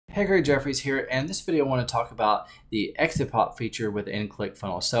Hey, Greg Jeffries here, and in this video I want to talk about the exit pop feature within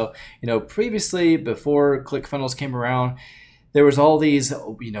ClickFunnels. So, previously, before ClickFunnels came around, there was all these,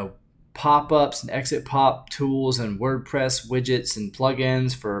 pop-ups and exit pop tools and WordPress widgets and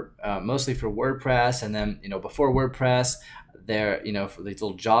plugins for mostly for WordPress, and then before WordPress, they're for these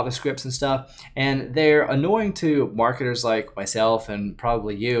little JavaScripts and stuff, and they're annoying to marketers like myself and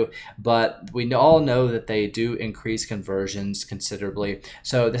probably you, but we all know that they do increase conversions considerably.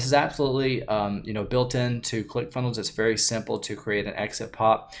 So this is absolutely built into ClickFunnels. It's very simple to create an exit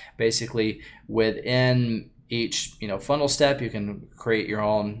pop. Basically, within each funnel step, you can create your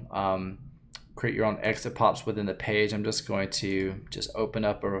own exit pops within the page. I'm just going to open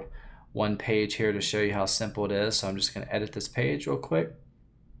up one page here to show you how simple it is. So I'm just going to edit this page real quick.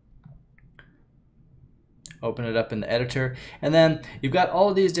 Open it up in the editor, and then you've got all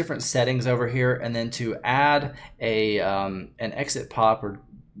of these different settings over here. And then to add an exit pop, or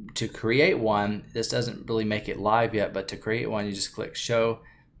to create one, this doesn't really make it live yet, but to create one, you just click show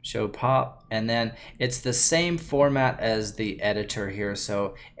pop, and then it's the same format as the editor here.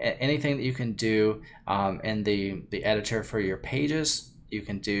 So anything that you can do in the editor for your pages, you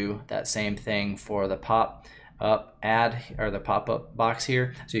can do that same thing for the pop up add, or the pop-up box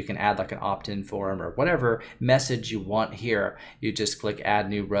here. So you can add like an opt-in form or whatever message you want here. You just click add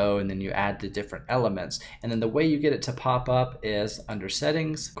new row, and then you add the different elements. And then the way you get it to pop up is under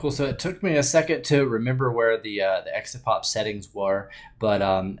settings. Cool. So it took me a second to remember where the exit pop settings were, but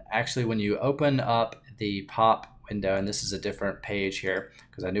actually when you open up the pop window, and this is a different page here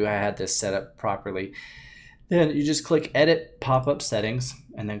because I knew I had this set up properly, then you just click edit pop-up settings,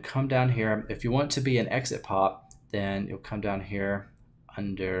 and then come down here. If you want to be an exit pop, then you'll come down here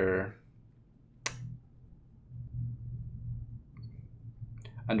under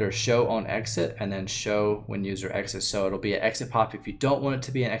show on exit, and then show when user exits. So it'll be an exit pop. If you don't want it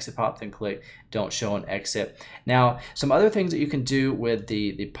to be an exit pop, then click don't show on exit. Now, some other things that you can do with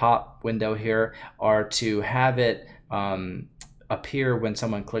the pop window here are to have it appear when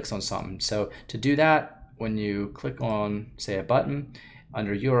someone clicks on something. So to do that, when you click on, say, a button,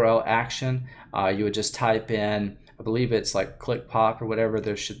 under URL action, you would just type in, I believe it's like click pop or whatever.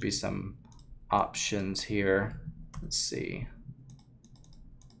 There should be some options here. Let's see.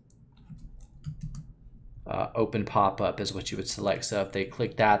 Open pop-up is what you would select. So if they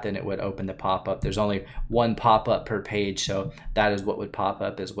click that, then it would open the pop-up. There's only one pop-up per page, so that is what would pop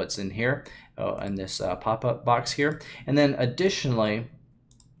up, is what's in here, in this pop-up box here. And then additionally,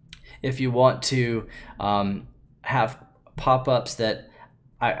 if you want to have pop-ups that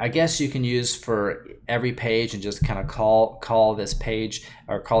I guess you can use for every page, and just kind of call this page,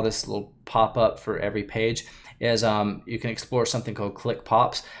 or call this little pop-up for every page, is you can explore something called click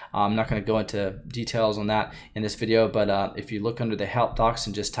pops. I'm not going to go into details on that in this video, but if you look under the help docs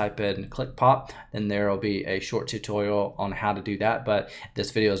and just type in click pop, then there will be a short tutorial on how to do that. But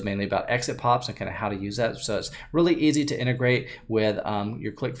this video is mainly about exit pops and kind of how to use that. So it's really easy to integrate with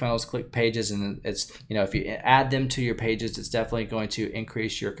your ClickFunnels click pages, and it's if you add them to your pages, it's definitely going to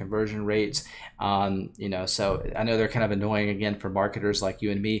increase your conversion rates. So I know they're kind of annoying again for marketers like you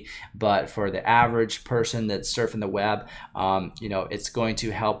and me, but for the average person that's surfing the web, it's going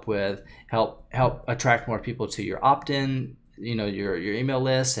to help attract more people to your opt-in, your email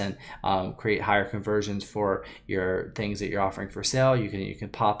list, and create higher conversions for your things that you're offering for sale. You can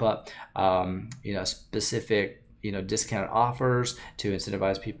pop up specific discounted offers to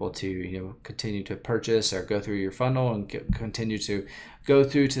incentivize people to continue to purchase or go through your funnel and continue to go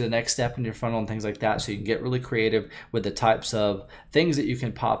through to the next step in your funnel and things like that. So you can get really creative with the types of things that you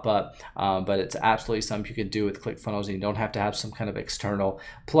can pop up, but it's absolutely something you can do with ClickFunnels, and you don't have to have some kind of external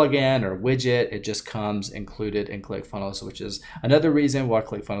plugin or widget. It just comes included in ClickFunnels, which is another reason why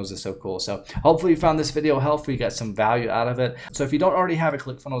ClickFunnels is so cool. So hopefully you found this video helpful, you got some value out of it. So if you don't already have a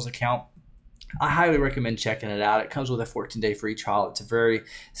ClickFunnels account, I highly recommend checking it out. It comes with a 14-day free trial. It's very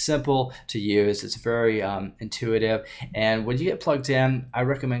simple to use. It's very intuitive. And when you get plugged in, I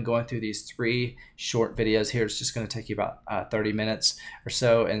recommend going through these 3 short videos here. It's just going to take you about 30 minutes or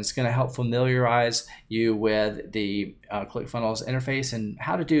so, and it's going to help familiarize you with the ClickFunnels interface and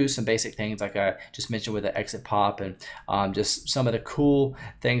how to do some basic things like I just mentioned with the exit pop, and just some of the cool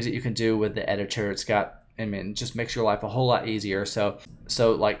things that you can do with the editor. It's got, just makes your life a whole lot easier. So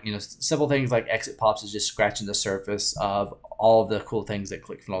like, simple things like exit pops is just scratching the surface of all of the cool things that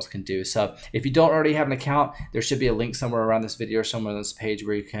ClickFunnels can do. So if you don't already have an account, there should be a link somewhere around this video or somewhere on this page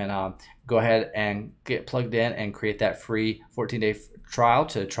where you can go ahead and get plugged in and create that free 14-day trial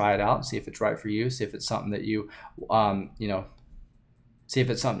to try it out and see if it's right for you, see if it's something that you see if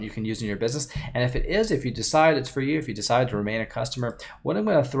it's something you can use in your business. And if it is, if you decide it's for you, if you decide to remain a customer, what I'm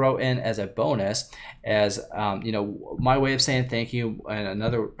going to throw in as a bonus, as my way of saying thank you, and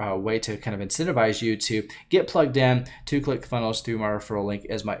another way to kind of incentivize you to get plugged in to ClickFunnels through my referral link,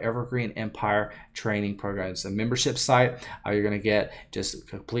 is my Evergreen Empire training program. It's a membership site. You're going to get just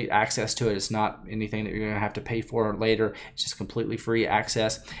complete access to it. It's not anything that you're going to have to pay for later. It's just completely free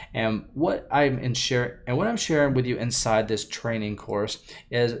access. And what I'm sharing with you inside this training course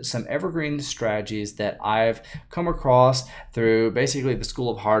is some evergreen strategies that I've come across through basically the School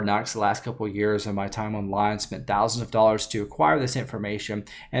of Hard Knocks the last couple of years of my time online. Spent thousands of dollars to acquire this information,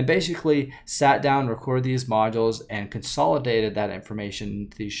 and basically sat down, recorded these modules, and consolidated that information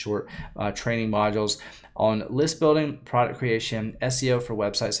into these short training modules on list building, product creation, SEO for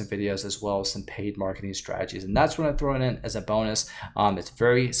websites and videos, as well as some paid marketing strategies. And that's what I'm throwing in as a bonus. It's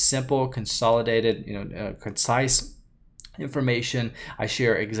very simple, consolidated, concise information. I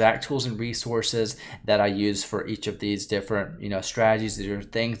share exact tools and resources that I use for each of these different strategies. These are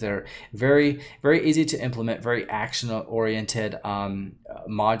things that are very, very easy to implement, very action oriented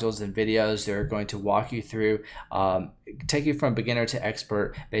modules and videos. They're going to walk you through, take you from beginner to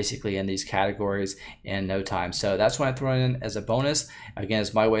expert basically in these categories in no time. So that's what I'm throwing in as a bonus. Again,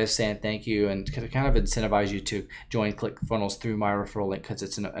 it's my way of saying thank you and to kind of incentivize you to join ClickFunnels through my referral link, because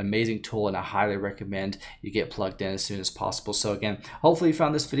it's an amazing tool and I highly recommend you get plugged in as soon as possible. So again, hopefully you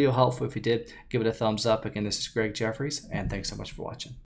found this video helpful. If you did, give it a thumbs up. Again, this is Greg Jeffries, and thanks so much for watching.